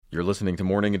You're listening to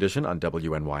Morning Edition on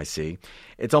WNYC.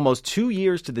 It's almost 2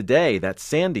 years to the day that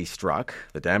Sandy struck.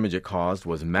 The damage it caused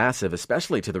was massive,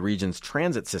 especially to the region's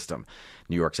transit system.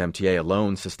 New York's MTA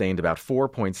alone sustained about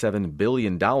 $4.7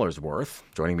 billion worth.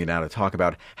 Joining me now to talk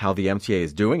about how the MTA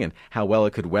is doing and how well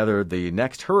it could weather the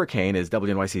next hurricane is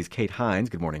WNYC's Kate Hines.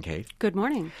 Good morning, Kate. Good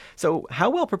morning. So how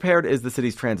well prepared is the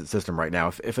city's transit system right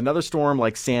now? If another storm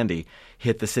like Sandy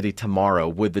hit the city tomorrow,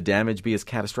 would the damage be as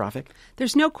catastrophic?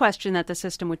 There's no question that the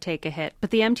system would take a hit,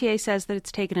 but the MTA says that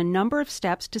it's taken a number of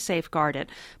steps to safeguard it,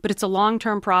 but it's a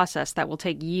long-term process that will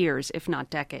take years, if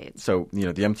not decades. So,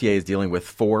 the MTA is dealing with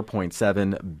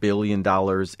 $4.7 billion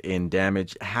in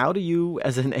damage. How do you,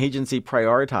 as an agency,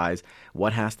 prioritize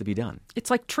what has to be done? It's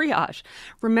like triage.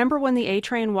 Remember when the A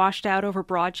train washed out over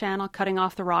Broad Channel, cutting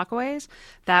off the Rockaways?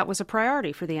 That was a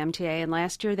priority for the MTA, and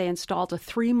last year they installed a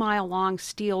 3-mile-long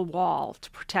steel wall to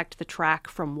protect the track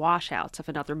from washouts if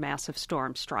another massive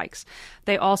storm strikes.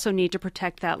 They also need to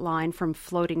protect that line from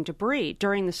floating debris.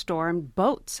 During the storm,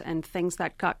 boats and things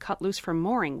that got cut loose from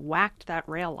mooring whacked that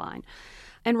rail line.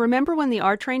 And remember when the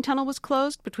R train tunnel was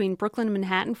closed between Brooklyn and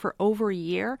Manhattan for over a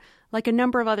year? Like a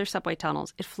number of other subway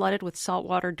tunnels, it flooded with salt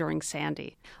water during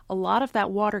Sandy. A lot of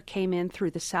that water came in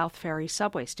through the South Ferry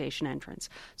subway station entrance.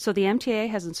 So the MTA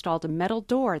has installed a metal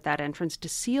door at that entrance to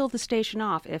seal the station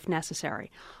off if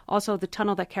necessary. Also, the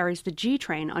tunnel that carries the G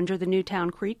train under the Newtown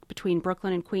Creek between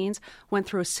Brooklyn and Queens went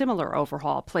through a similar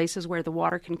overhaul. Places where the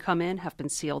water can come in have been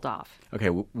sealed off.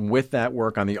 Okay, with that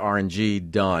work on the R&G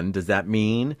done, does that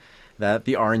mean that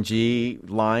the R&G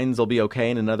lines will be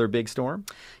okay in another big storm?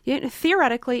 Yeah,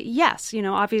 theoretically, yes.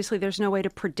 Obviously there's no way to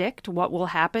predict what will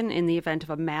happen in the event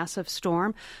of a massive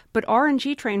storm, but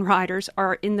R&G train riders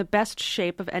are in the best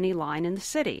shape of any line in the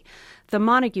city. The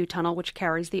Montague Tunnel, which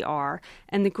carries the R,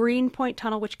 and the Greenpoint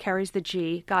Tunnel, which carries the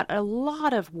G, got a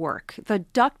lot of work. The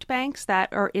duct banks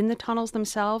that are in the tunnels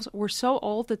themselves were so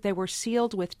old that they were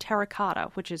sealed with terracotta,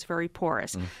 which is very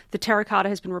porous. The terracotta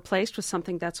has been replaced with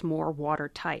something that's more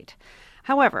watertight.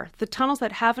 However, the tunnels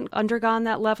that haven't undergone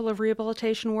that level of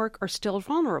rehabilitation work are still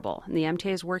vulnerable, and the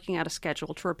MTA is working out a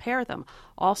schedule to repair them.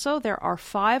 Also, there are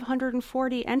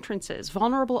 540 entrances,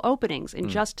 vulnerable openings, in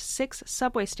just 6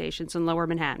 subway stations in Lower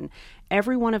Manhattan.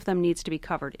 Every one of them needs to be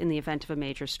covered in the event of a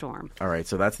major storm. All right,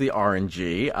 so that's the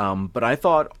R&G. But I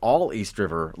thought all East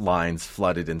River lines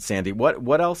flooded in Sandy.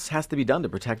 What else has to be done to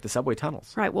protect the subway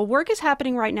tunnels? Right, well, work is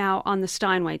happening right now on the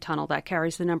Steinway Tunnel that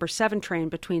carries the number 7 train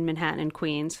between Manhattan and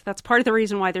Queens. That's part of the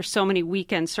reason why there's so many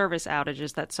weekend service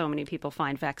outages that so many people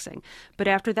find vexing. But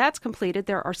after that's completed,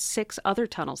 there are 6 other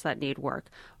tunnels that need work.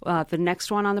 The next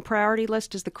one on the priority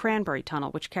list is the Cranberry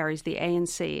Tunnel, which carries the A and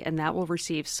C, and that will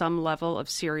receive some level of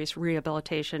serious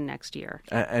rehabilitation next year.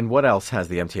 And what else has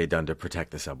the MTA done to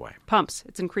protect the subway? Pumps.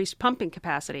 It's increased pumping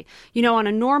capacity. On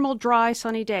a normal, dry,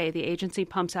 sunny day, the agency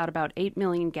pumps out about 8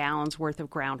 million gallons worth of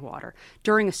groundwater.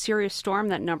 During a serious storm,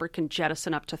 that number can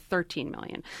jettison up to 13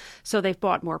 million. So they've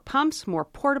bought more pumps, more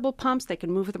portable pumps. They can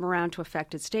move them around to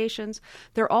affected stations.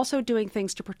 They're also doing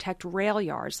things to protect rail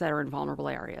yards that are in vulnerable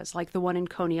areas, like the one in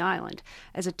Coney Island.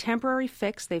 As a temporary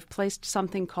fix, they've placed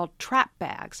something called trap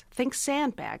bags. Think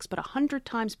sandbags, but 100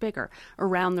 times bigger,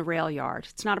 around the rail yard.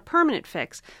 It's not a permanent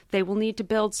fix. They will need to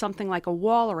build something like a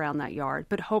wall around that yard,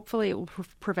 but hopefully it will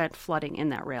prevent flooding in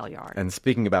that rail yard. And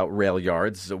speaking about rail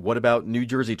yards, what about New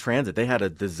Jersey Transit? They had a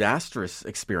disastrous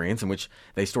experience in which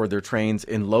they stored their trains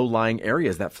in low-lying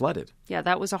areas that flooded. Yeah,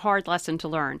 that was a hard lesson to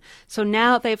learn. So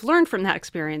now they've learned from that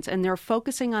experience, and they're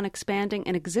focusing on expanding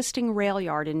an existing rail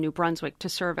yard in New Brunswick to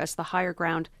serve as the higher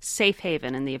ground safe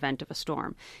haven in the event of a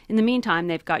storm. In the meantime,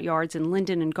 they've got yards in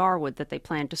Linden and Garwood that they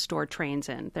plan to store trains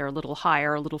in. They're a little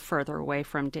higher, a little further away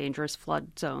from dangerous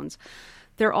flood zones.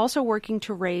 They're also working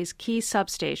to raise key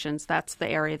substations. That's the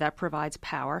area that provides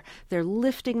power. They're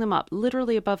lifting them up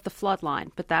literally above the flood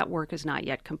line, but that work is not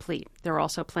yet complete. They're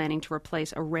also planning to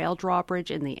replace a rail drawbridge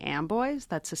in the Amboys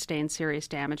that sustained serious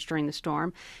damage during the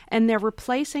storm. And they're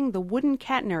replacing the wooden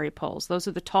catenary poles. Those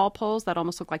are the tall poles that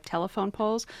almost look like telephone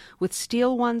poles, with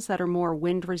steel ones that are more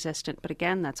wind resistant. But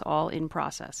again, that's all in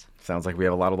process. Sounds like we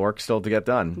have a lot of work still to get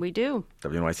done. We do.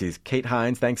 WNYC's Kate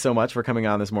Hines, thanks so much for coming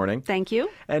on this morning. Thank you.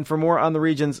 And for more on the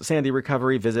region's Sandy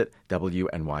recovery, visit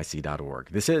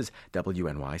WNYC.org. This is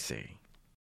WNYC.